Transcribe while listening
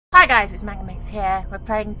Hi guys, it's Minx here. We're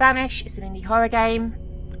playing Vanish. It's an indie horror game.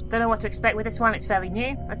 Don't know what to expect with this one. It's fairly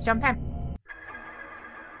new. Let's jump in.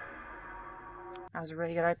 That was a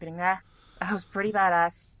really good opening there. That was pretty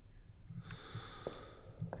badass.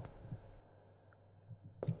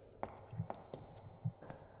 I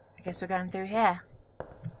guess we're going through here.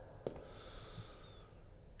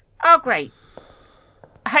 Oh great.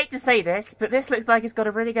 I hate to say this, but this looks like it's got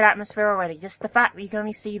a really good atmosphere already. Just the fact that you can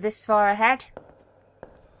only see this far ahead.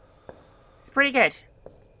 It's pretty good.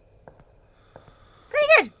 Pretty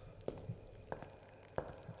good!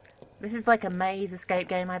 This is like a maze escape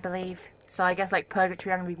game, I believe. So I guess like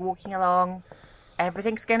Purgatory, I'm going to be walking along.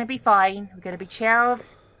 Everything's going to be fine. We're going to be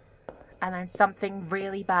chilled. And then something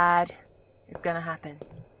really bad is going to happen.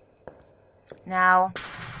 Now...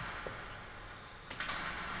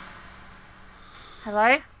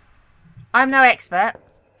 Hello? I'm no expert,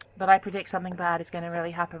 but I predict something bad is going to really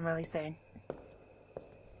happen really soon.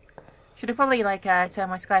 Should have probably, like,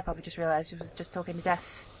 turned my Skype up. I just realised I was just talking to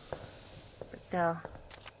death. But still.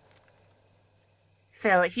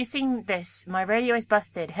 Phil, if you've seen this, my radio is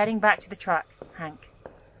busted. Heading back to the truck. Hank.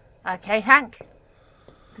 Okay, Hank.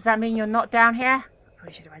 Does that mean you're not down here? I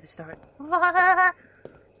probably should have read the story.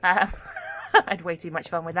 I had way too much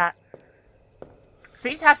fun with that.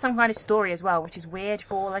 Seems to have some kind of story as well, which is weird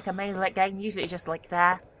for, like, a maze-like game. Usually it's just, like,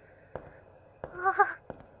 there.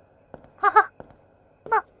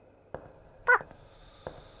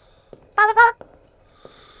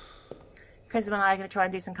 Chris and I are going to try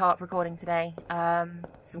and do some co-op recording today.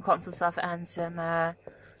 Some console stuff and some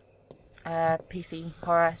PC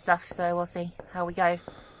horror stuff, so we'll see how we go.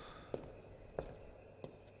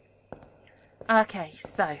 Okay,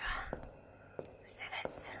 so let's do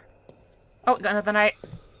this. Oh, we got another note.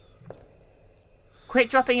 Quit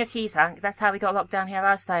dropping your keys, Hank. That's how we got locked down here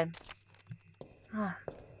last time. Ah.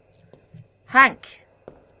 Hank,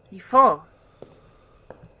 you fool.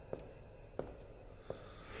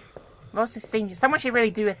 Lots of steam. Someone should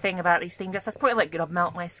really do a thing about these steam jets. That's probably like gonna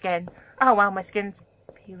melt my skin. Oh wow, my skin's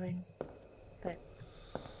peeling. But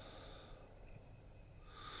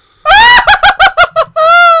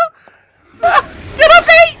get off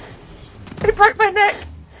me! It broke my neck.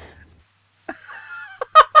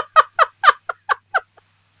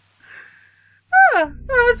 That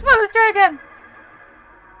was fun. Let's try again.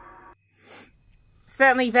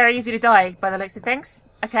 Certainly very easy to die by the looks of things.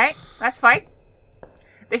 Okay, that's fine.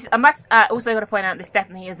 This, I must also got to point out, this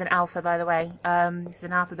definitely is an alpha, by the way. This is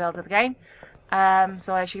an alpha build of the game.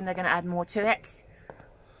 So I assume they're going to add more to it.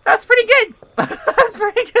 That's pretty good! That's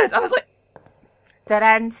pretty good! I was like... Dead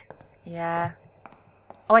end? Yeah.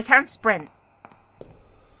 Oh, I can sprint.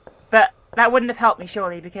 But that wouldn't have helped me,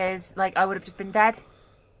 surely, because, like, I would have just been dead.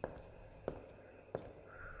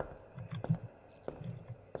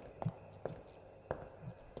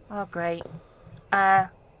 Oh, great. Gonna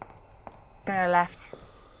left.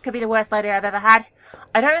 Could be the worst idea I've ever had.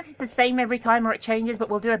 I don't know if it's the same every time or it changes, but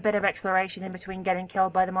we'll do a bit of exploration in between getting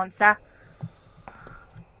killed by the monster.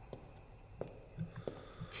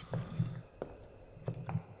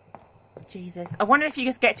 Jesus. I wonder if you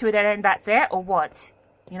just get to a dead end, that's it, or what?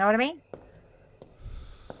 You know what I mean?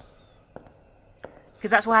 Because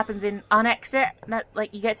that's what happens in Unexit. That,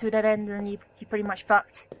 like, you get to a dead end and then you're pretty much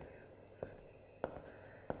fucked.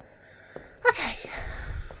 Okay.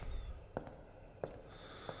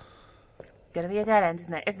 Gonna be a dead end,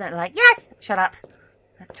 isn't it? Isn't it? Like, yes! Shut up.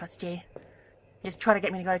 I don't trust you. You're just trying to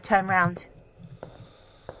get me to go turn round.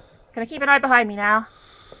 Can I keep an eye behind me now?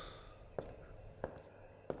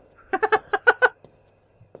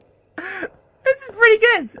 This is pretty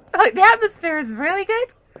good. Like, the atmosphere is really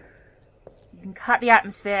good. You can cut the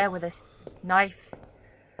atmosphere with a knife.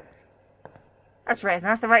 That's right, isn't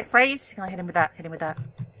that the right phrase? Can I hit him with that? Hit him with that.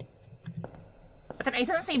 I don't know, he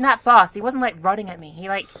doesn't seem that fast. He wasn't, like, running at me. He,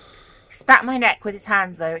 like... Stabbed my neck with his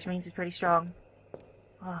hands, though, which means he's pretty strong.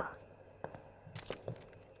 Oh.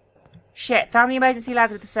 Shit, found the emergency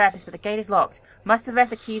ladder at the surface, but the gate is locked. Must have left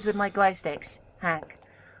the keys with my glow sticks. Hank.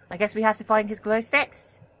 I guess we have to find his glow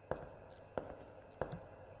sticks?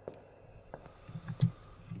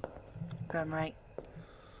 Going right.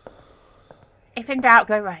 If in doubt,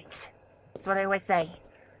 go right. That's what I always say.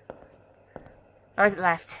 Or is it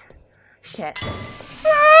left? Shit.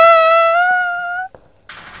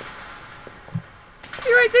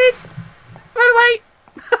 You right, dude? Run away!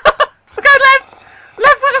 We're going left!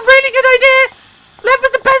 Left was a really good idea! Left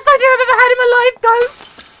was the best idea I've ever had in my life! Go!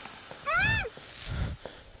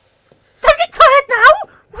 Don't get tired now!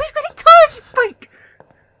 Why are you getting tired, you freak?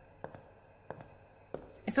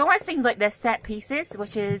 It almost seems like they're set pieces,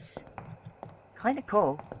 which is kind of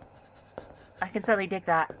cool. I can certainly dig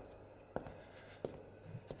that.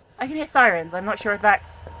 I can hear sirens. I'm not sure if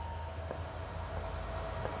that's...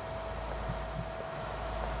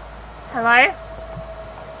 Hello?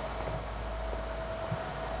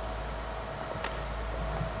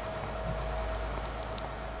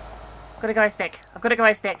 I've got a glow stick. I've got a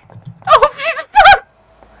glow stick. Oh, she's a fuck!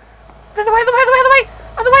 The way, the way, the way, the way!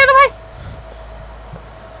 Oh, the way, the way!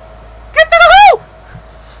 Get to the hole!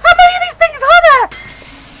 How many of these things are there?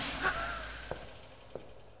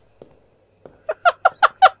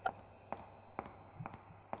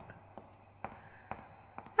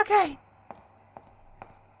 Okay.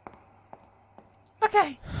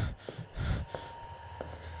 Okay.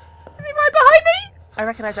 Is he right behind me? I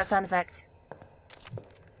recognise that sound effect.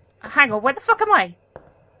 Hang on, where the fuck am I?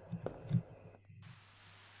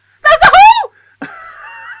 There's a hole!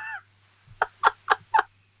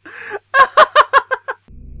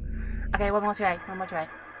 Okay, one more try. One more try.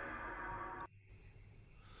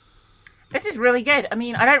 This is really good. I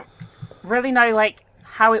mean, I don't really know, like,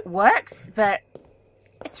 how it works, but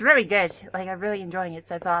it's really good. Like, I'm really enjoying it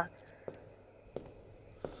so far.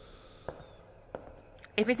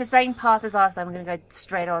 If it's the same path as last time, I'm going to go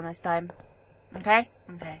straight on this time. Okay?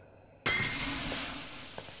 Okay.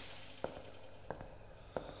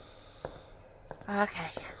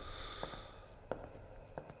 Okay.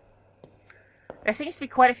 There seems to be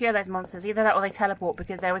quite a few of those monsters. Either that or they teleport,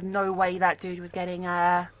 because there was no way that dude was getting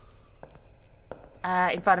in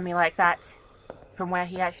front of me like that from where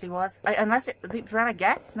he actually was. Unless it looped around, I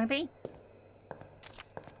guess, maybe?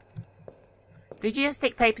 Did you just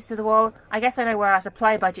stick papers to the wall? I guess I know where our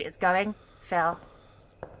supply budget is going. Phil.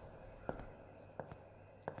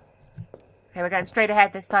 Okay, we're going straight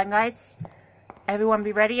ahead this time, guys. Everyone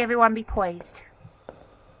be ready, everyone be poised.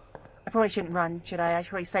 I probably shouldn't run, should I? I should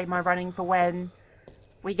probably save my running for when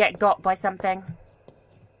we get got by something.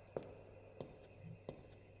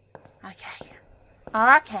 Okay.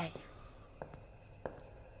 Okay.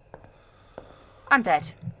 I'm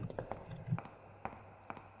dead.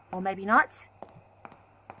 Or maybe not.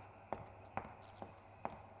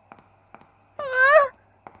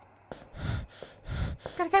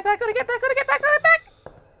 Gotta get back, gotta get back, gotta get back, gotta get back!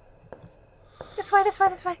 This way, this way,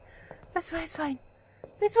 this way. This way is fine.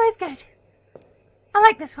 This way is good. I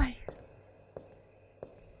like this way.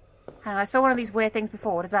 Hang on, I saw one of these weird things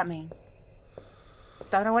before. What does that mean?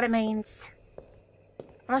 Don't know what it means.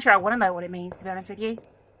 I'm not sure I want to know what it means, to be honest with you.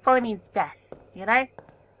 Probably means death, you know?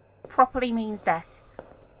 Properly means death.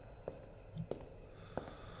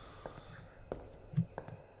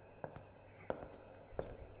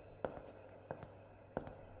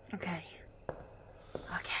 Okay.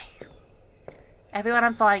 Okay. Everyone,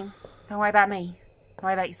 I'm fine. Don't worry about me. Don't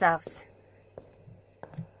worry about yourselves.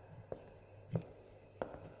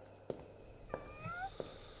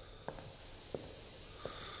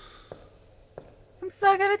 I'm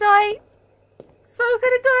so gonna die. So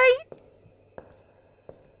gonna die.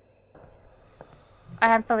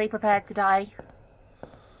 I am fully prepared to die.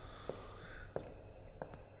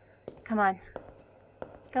 Come on.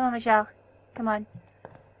 Come on, Michelle. Come on.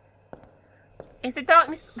 Is the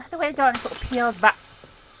darkness... the way the darkness sort of peels back...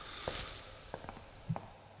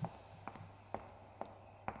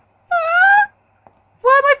 Ah!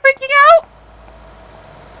 Why am I freaking out?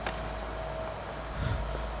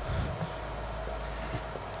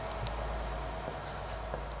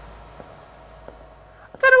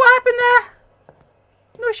 I don't know what happened there.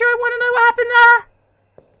 I'm not sure I want to know what happened there.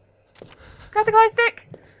 Grab the glow stick.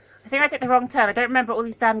 I think I took the wrong turn. I don't remember all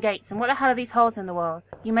these damn gates. And what the hell are these holes in the wall?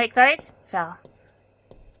 You make those? Phil.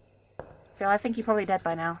 Phil, I think you're probably dead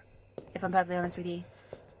by now. If I'm perfectly honest with you.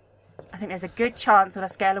 I think there's a good chance on a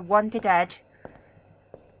scale of 1 to dead,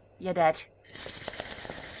 you're dead. Is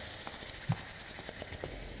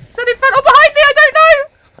that in front or behind me? I don't know!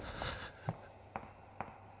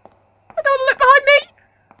 I don't want to look behind me!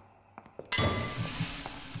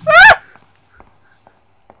 Ah!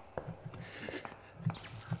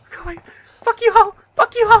 Go away. Fuck you, hole!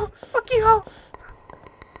 Fuck you, hole! Fuck you, hole!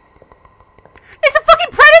 It's a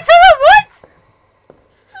fucking predator or what?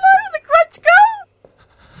 Hello, the crunch girl?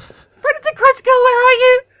 Predator crunch girl, where are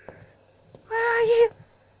you? Where are you?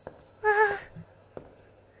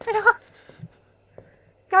 Hello?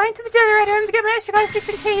 Going to the generator room to get my extra glow sticks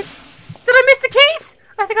and keys. Did I miss the keys?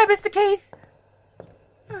 I think I missed the keys.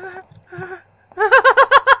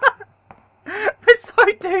 We're so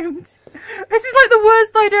doomed. This is like the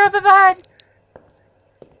worst idea I've ever had.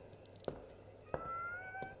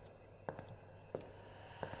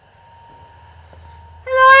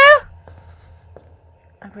 Hello?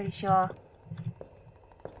 I'm pretty sure.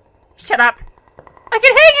 Shut up. I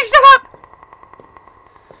can hear you, shut up!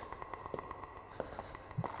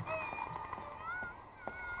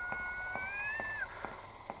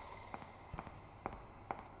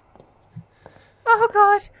 Oh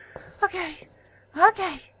god. Okay.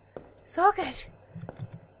 Okay. So good.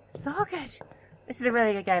 So good. This is a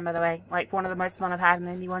really good game, by the way. Like, one of the most fun I've had in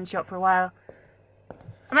an indie one-shot for a while.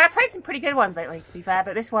 I mean, I've played some pretty good ones lately, to be fair,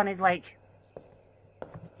 but this one is, like,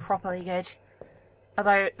 properly good.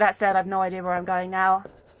 Although, that said, I've no idea where I'm going now.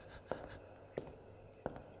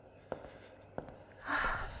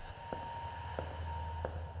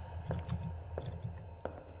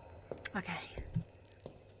 Okay.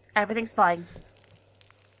 Everything's fine.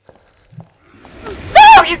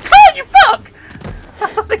 No, you can't, you fuck! I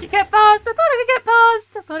thought I could get past, I thought I could get past,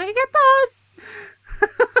 I thought I could get past.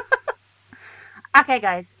 Okay,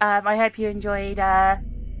 guys, I hope you enjoyed,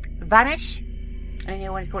 Vanish. I don't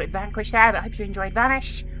know what to call it, Vanquish there, but I hope you enjoyed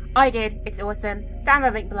Vanish. I did, it's awesome. Down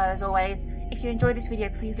the link below as always. If you enjoyed this video,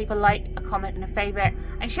 please leave a like, a comment, and a favourite,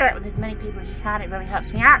 and share it with as many people as you can, it really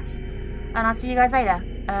helps me out. And I'll see you guys later.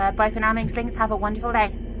 Bye for now, Minxlings, have a wonderful day.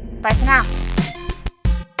 Bye for now.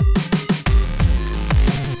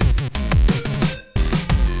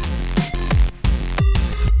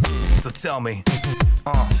 So tell me,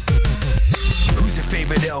 who's your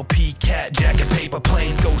favorite LP? Cat, jacket, paper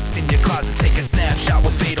planes, ghosts in your closet, take a snapshot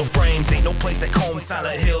with fatal frames. Ain't no place like home,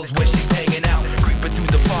 Silent Hills where she's hanging out. Creeping through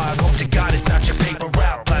the fog, hope to God it's not your paper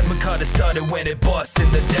route. Plasma cutter started when it busts in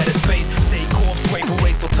the dead of space. Stay corpse, scrape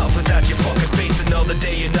away so tough without your fucking face. Another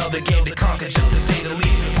day, another game to conquer, just to say the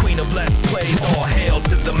least. Queen of Let's Plays, all hail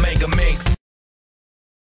to the man.